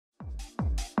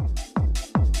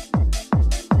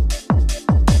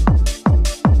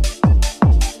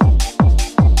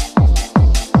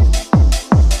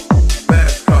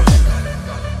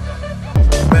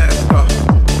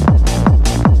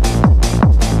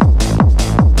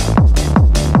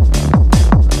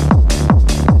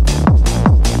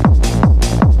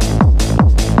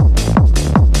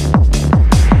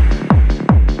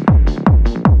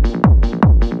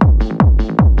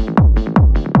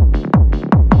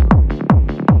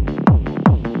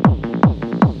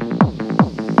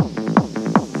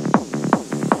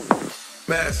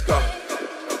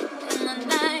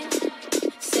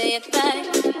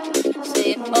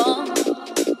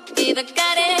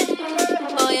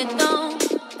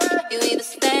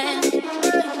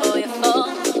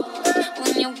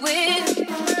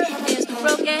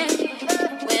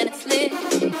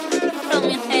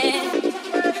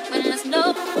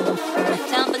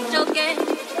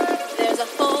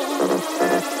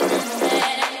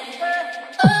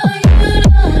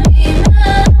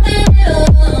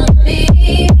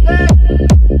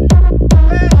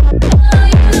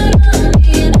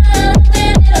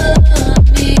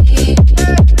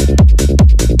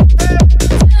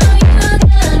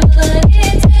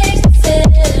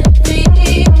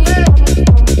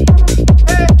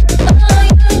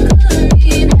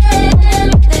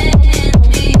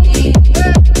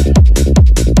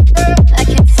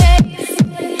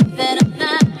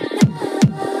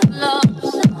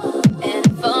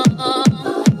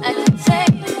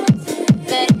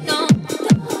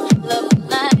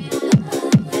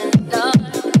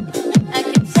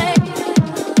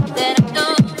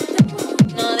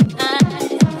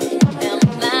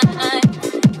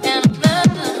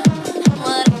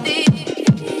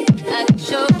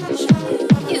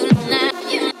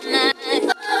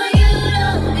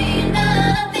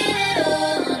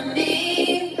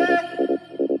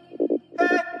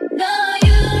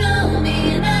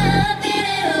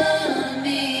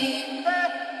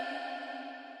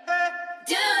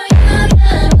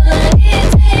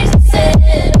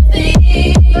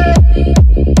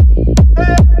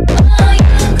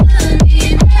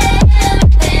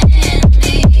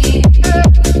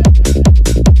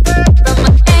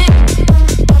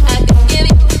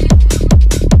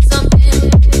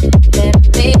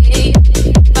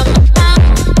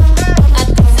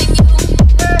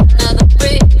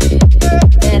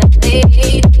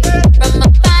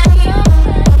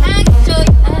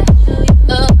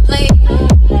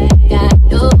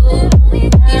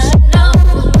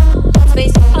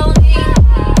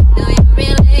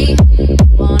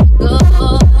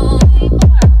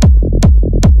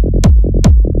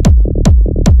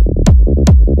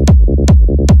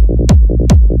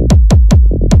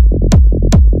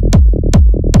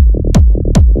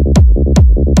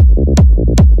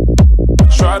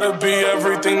to be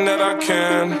everything that I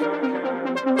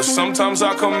can, but sometimes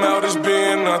I come out as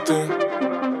being nothing.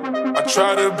 I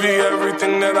try to be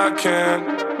everything that I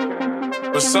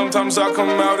can, but sometimes I come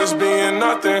out as being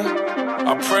nothing.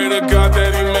 I pray to God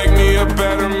that he make me a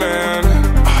better man.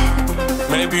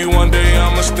 Maybe one day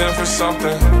I'ma stand for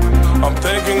something. I'm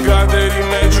thanking God that he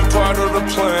made you part of the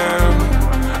plan.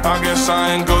 I guess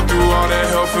I ain't go through all that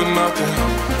hell for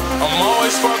nothing. I'm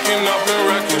always fucking up and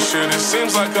wrecking shit. It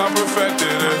seems like I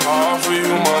perfected it. I offer you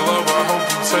my love, I hope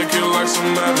you take it like some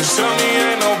medicine. Tell me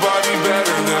ain't nobody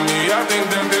better than me. I think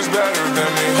that there's better than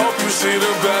me. Hope you see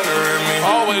the better in me.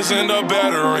 Always end up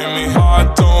bettering me. I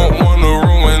don't wanna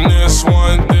ruin this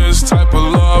one. This type of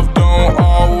love don't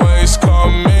always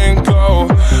come and go.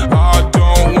 I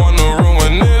don't wanna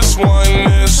ruin this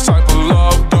one. This type of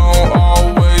love don't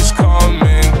always come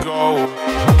and go.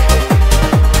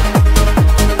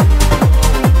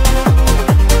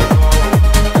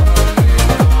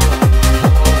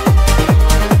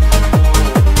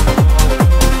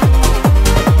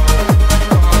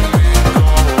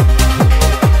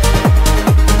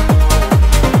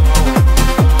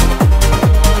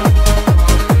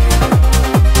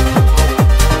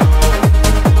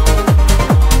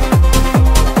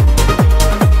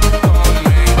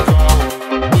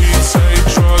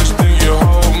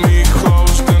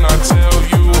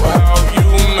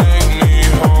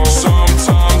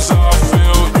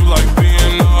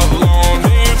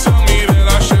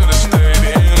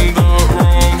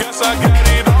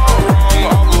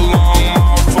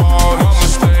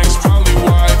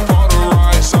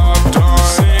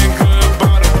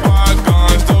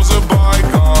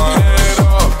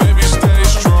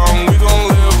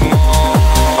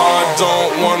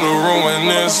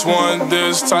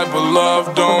 Type of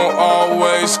love don't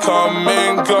always come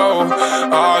and go.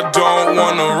 I don't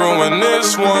wanna ruin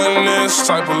this one. This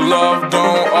type of love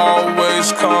don't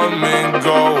always come and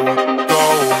go. Go,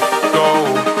 go,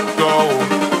 go,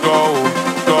 go,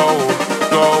 go,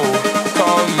 go,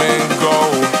 come and go.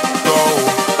 Go,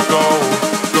 go,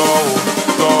 go,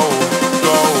 go,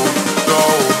 go, go,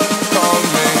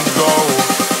 come and go.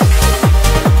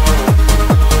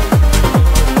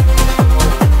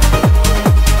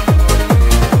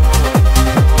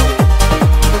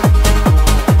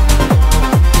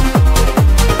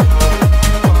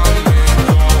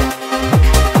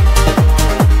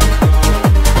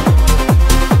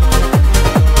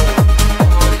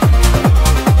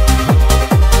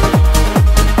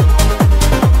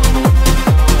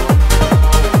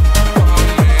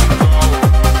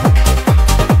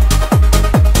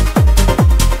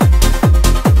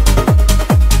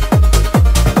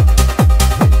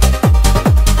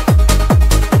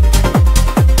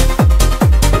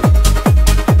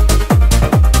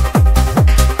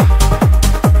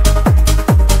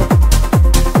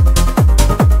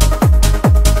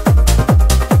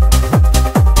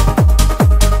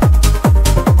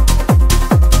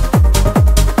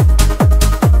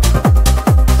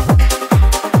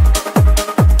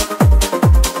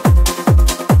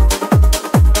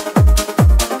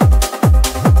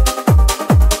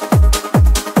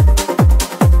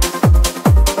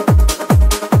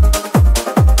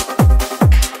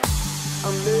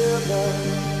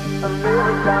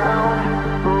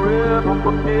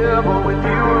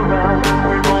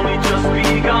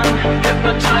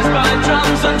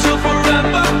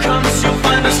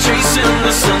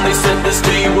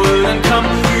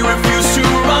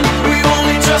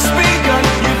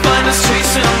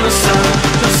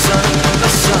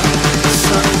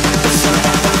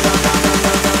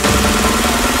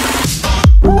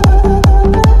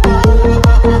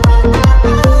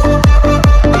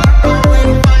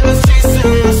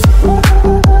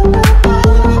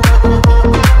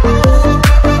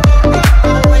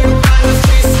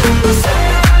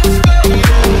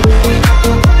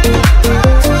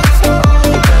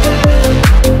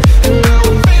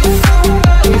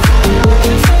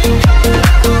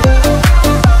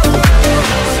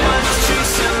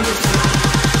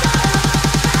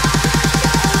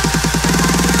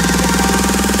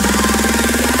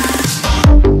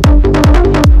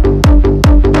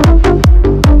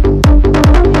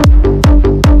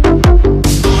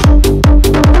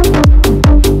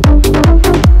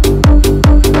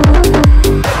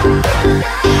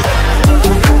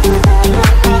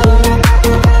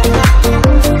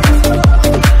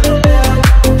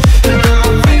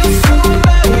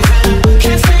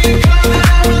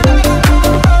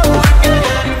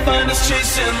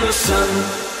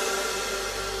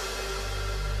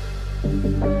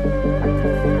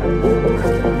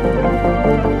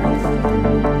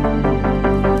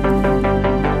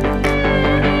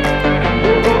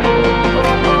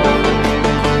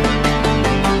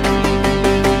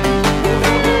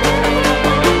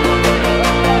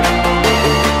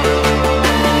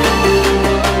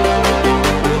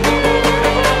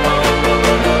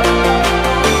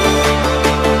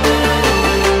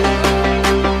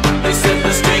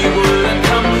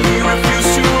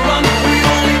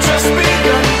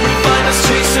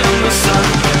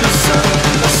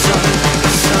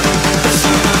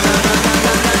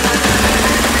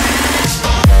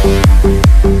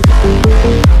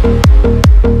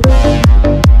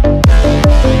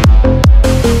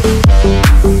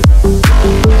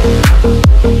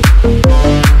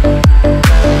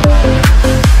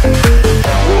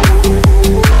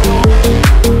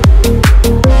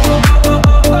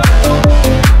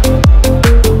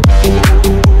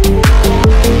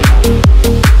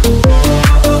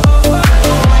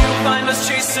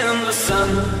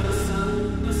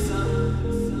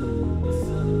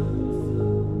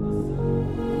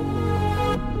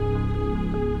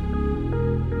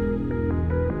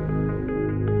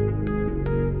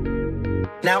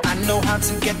 Now I know how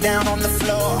to get down on the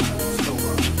floor.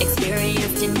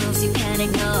 Experienced in moves you can't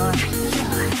ignore.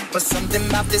 But something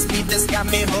about this beat that's got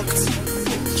me hooked.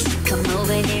 Come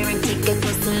over here and take a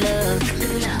closer look.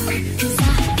 Cause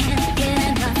I can't get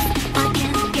enough, I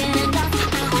can't get enough,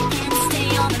 I can't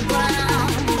stay on the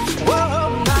ground.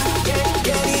 Whoa, I can't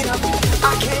get enough, I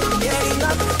can't get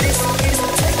enough. This is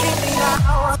taking me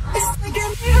out. It's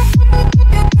taking me out.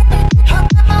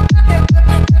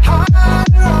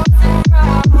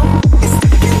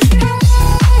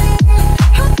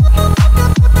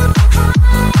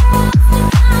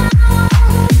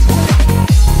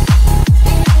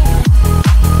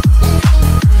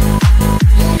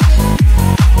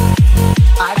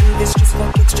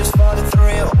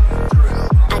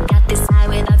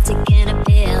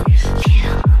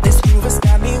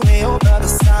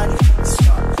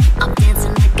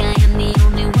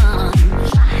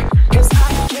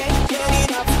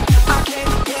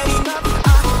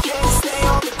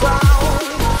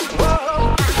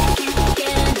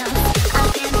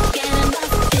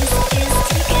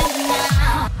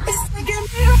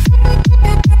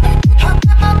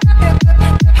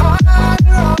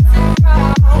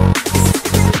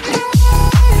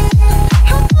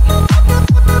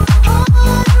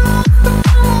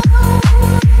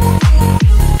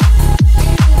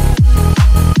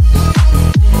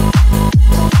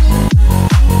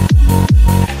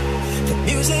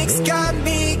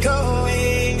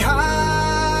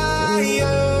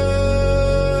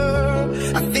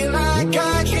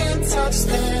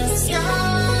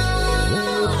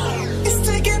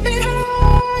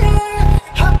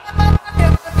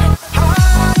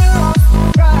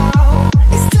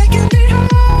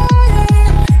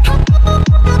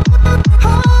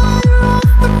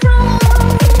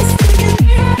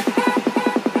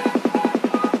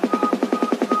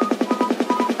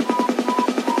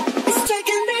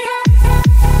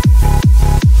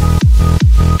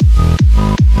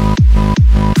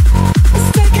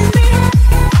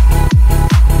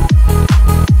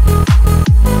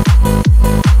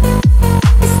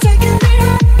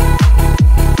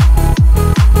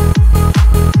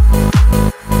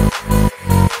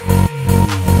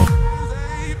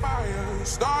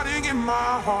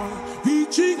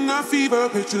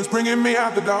 Bringing me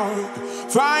out the dark.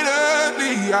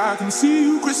 Finally, I can see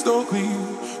you crystal clear.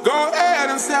 Go ahead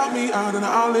and sell me out and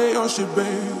I'll lay your shit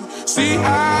bare. See,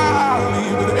 I'll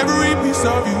leave with every piece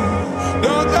of you.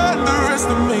 Don't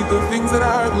underestimate the things that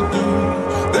I will do.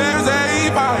 There's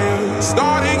a fire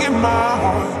starting in my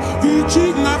heart,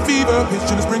 reaching a fever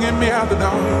pitch and it's bringing me out the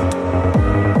dark.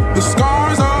 The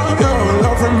scars of your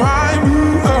love remind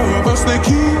me of us. They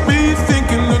keep me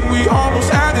thinking that we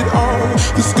almost had it all.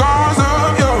 The scars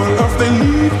of your love, they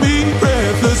leave me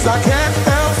breathless. I can't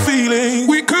help feeling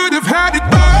we could have had it all.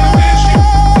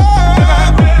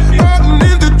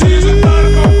 In the deep,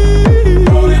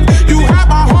 you had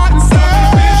my heart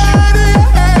inside it,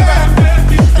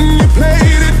 and you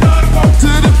played it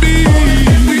to the beat.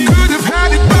 We could have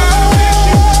had it all.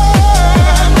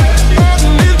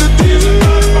 In the deep,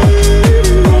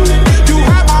 you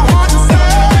had my heart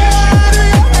inside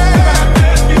it,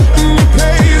 and you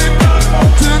played it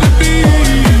to the beat.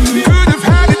 We could have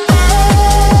had it all.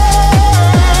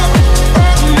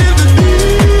 In the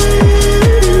deep,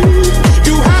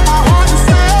 you had my heart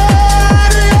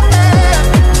inside it,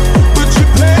 but you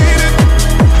played it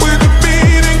with a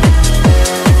beating.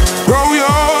 Roll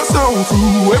your soul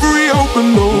through every open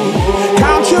door.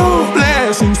 Count your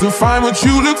blessings to find what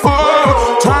you look for.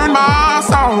 Turn my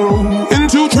sorrow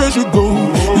into treasure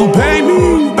gold. You pay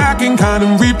me back in kind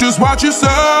and reap just what you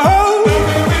sow.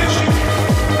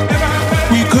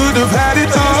 We could have had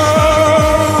it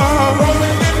all.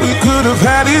 We could have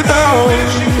had it all.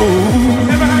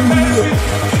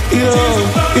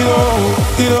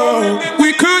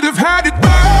 We could have had it all.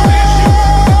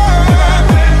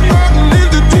 In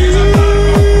the deep,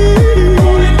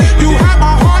 you had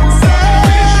my heart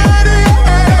inside it,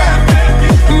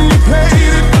 and you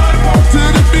played it to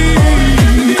the beat.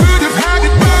 We could have had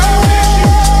it all.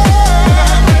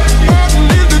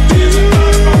 In the deep,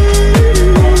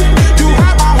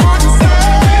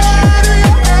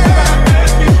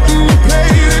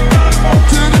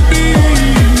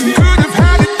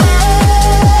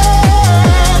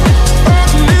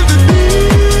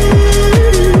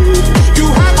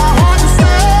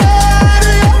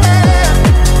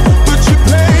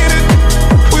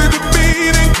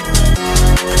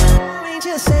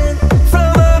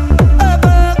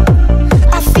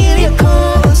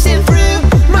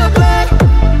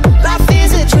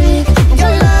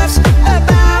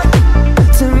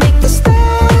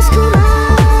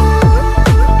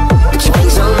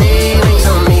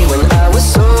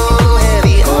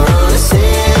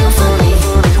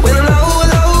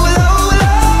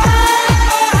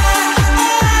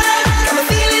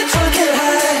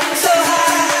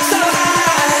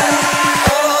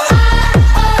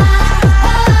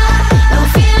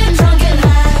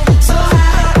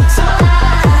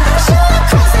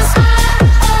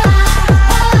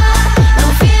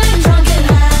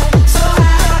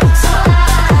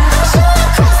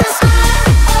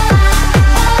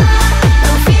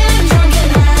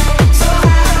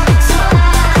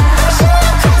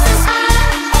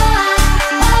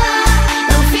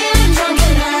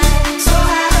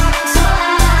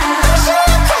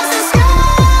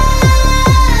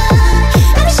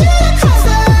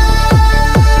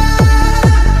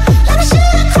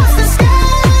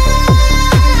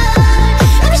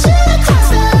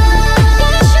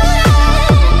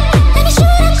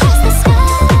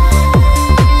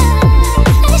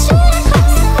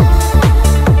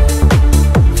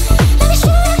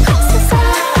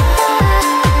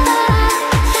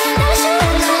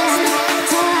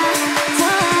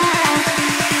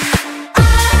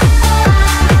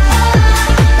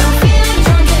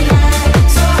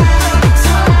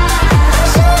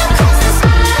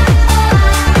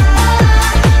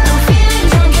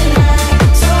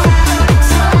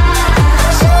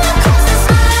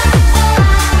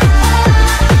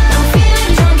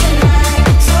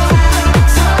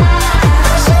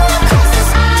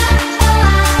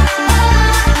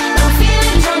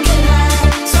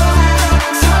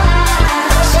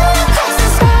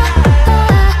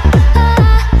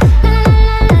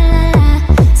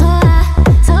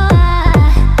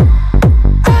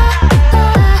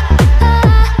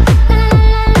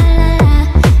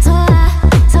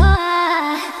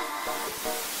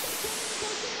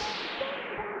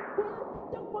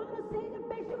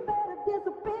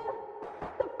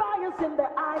 in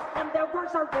their eyes and their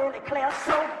words are really clear.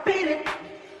 So beat it,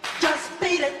 just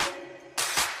beat it.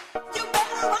 You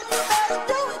better run, you better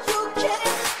do it, you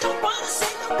kidding? Don't wanna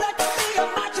see no blood to be a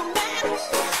macho man.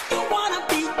 You wanna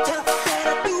be tough,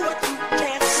 better do what you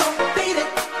can. So beat it.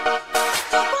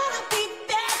 You wanna be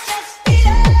bad, just beat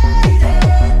it. Beat it,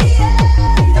 beat it,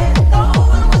 beat it. No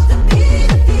one wants to beat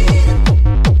it, beat it.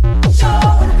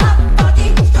 Showing how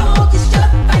fucking strong is your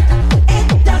fighter. It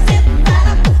doesn't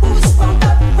matter who's wrong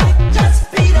or right. Just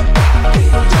beat it,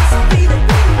 beat it, just beat it,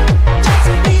 just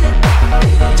beat it,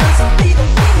 just beat it.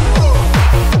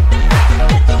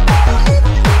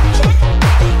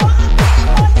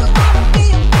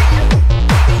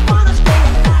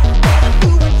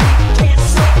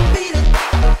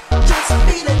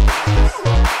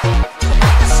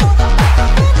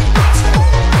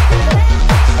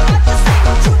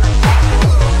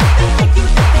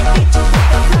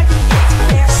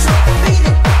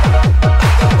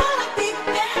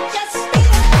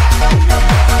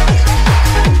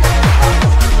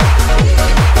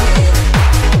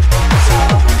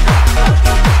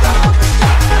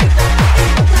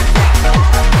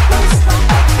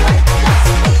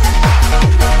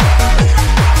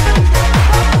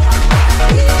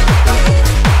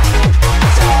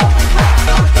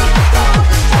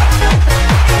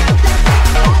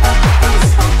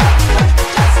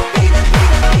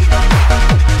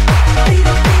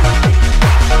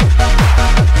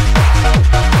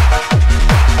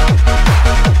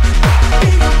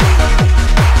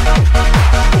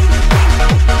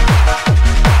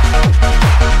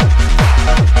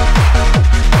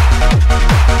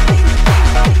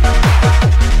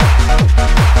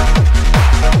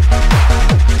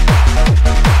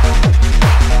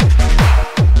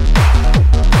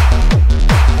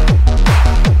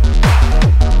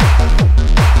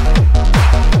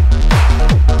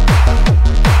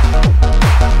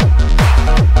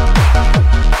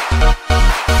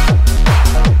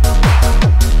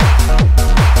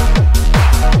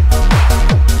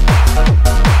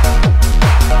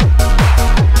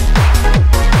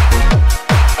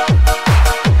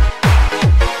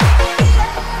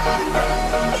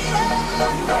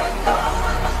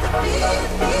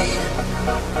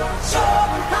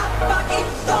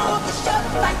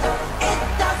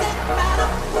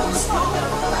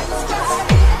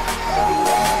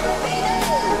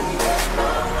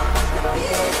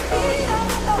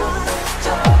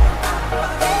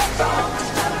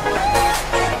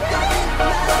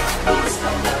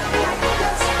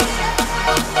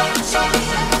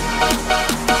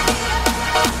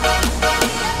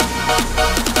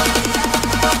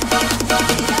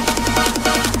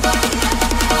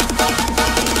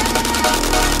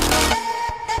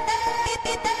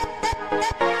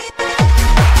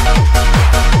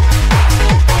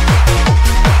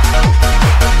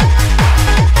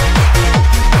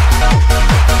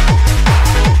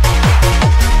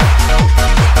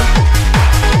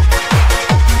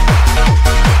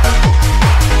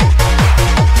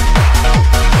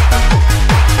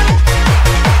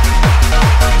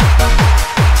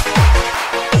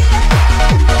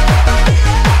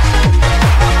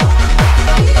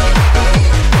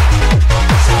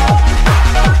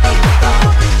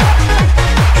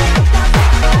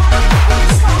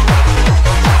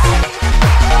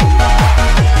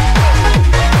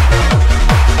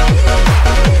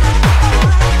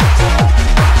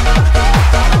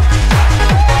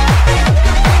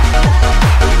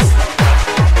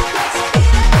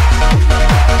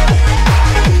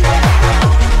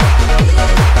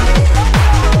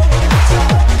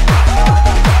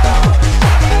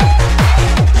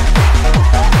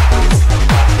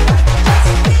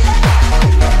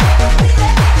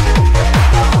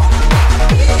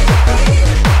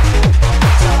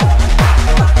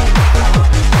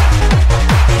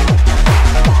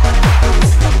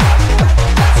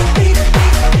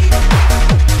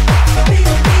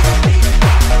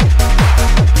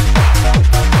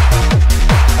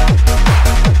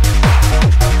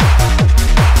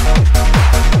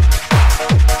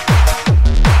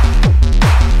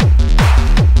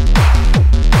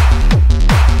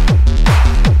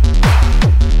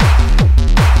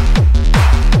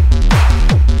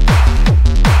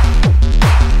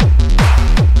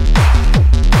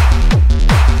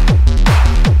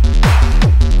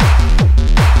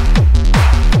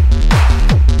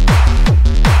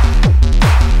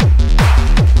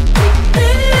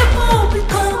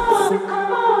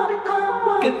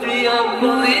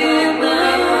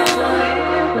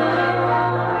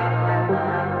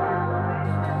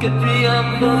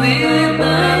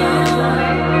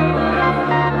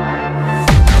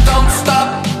 Don't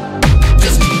stop,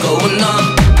 just keep going on.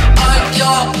 I'm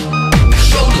your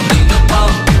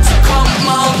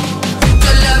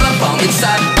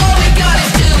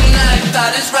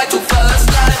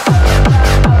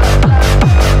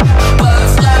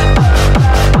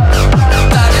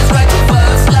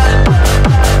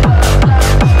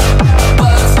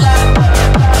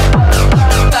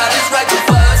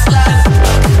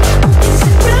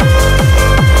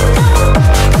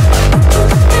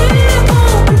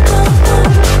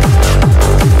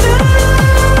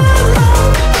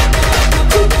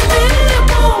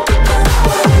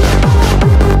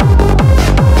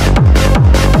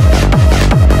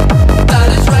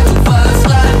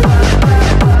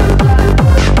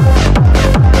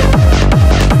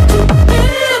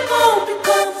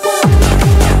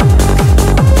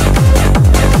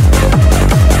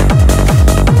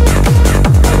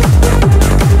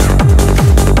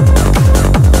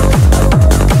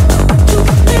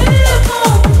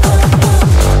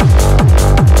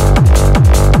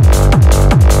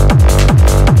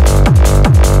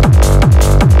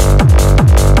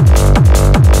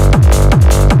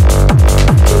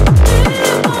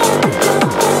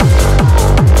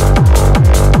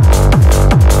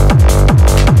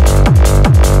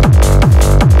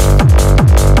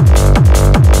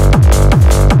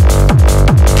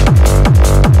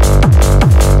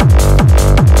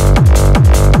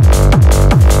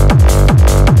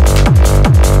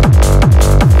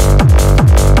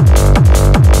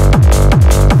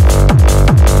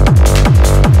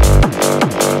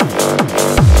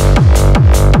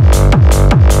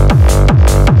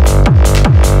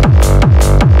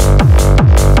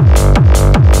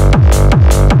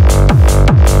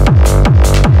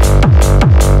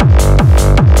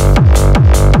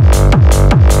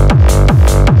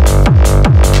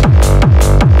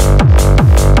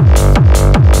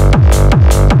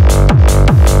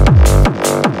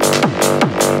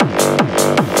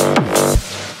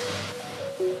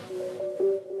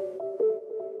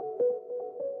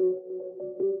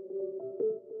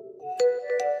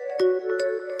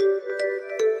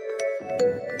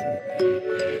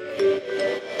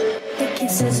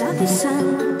kisses of the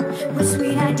sun were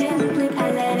sweet. I didn't blink,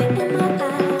 I let it in my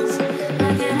eyes.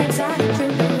 Like an exotic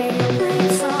drink that made me play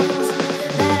songs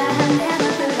that I had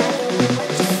never heard. I don't know what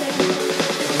to say.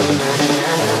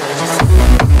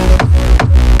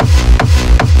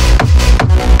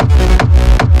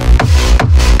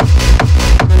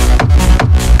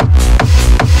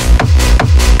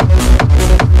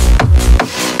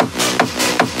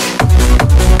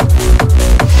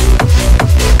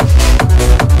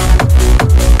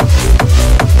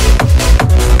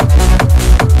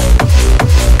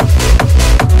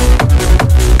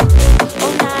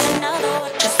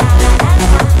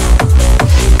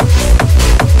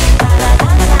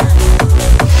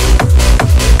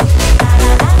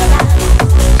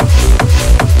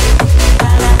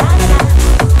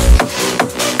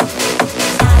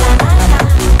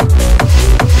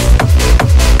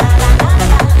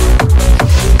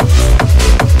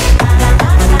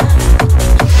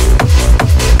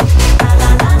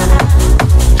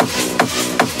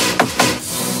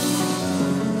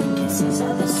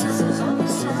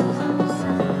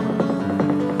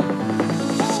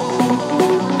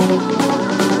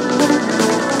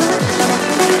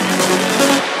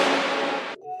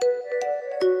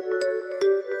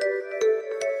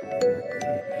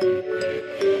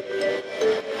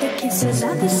 Kisses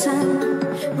of the sun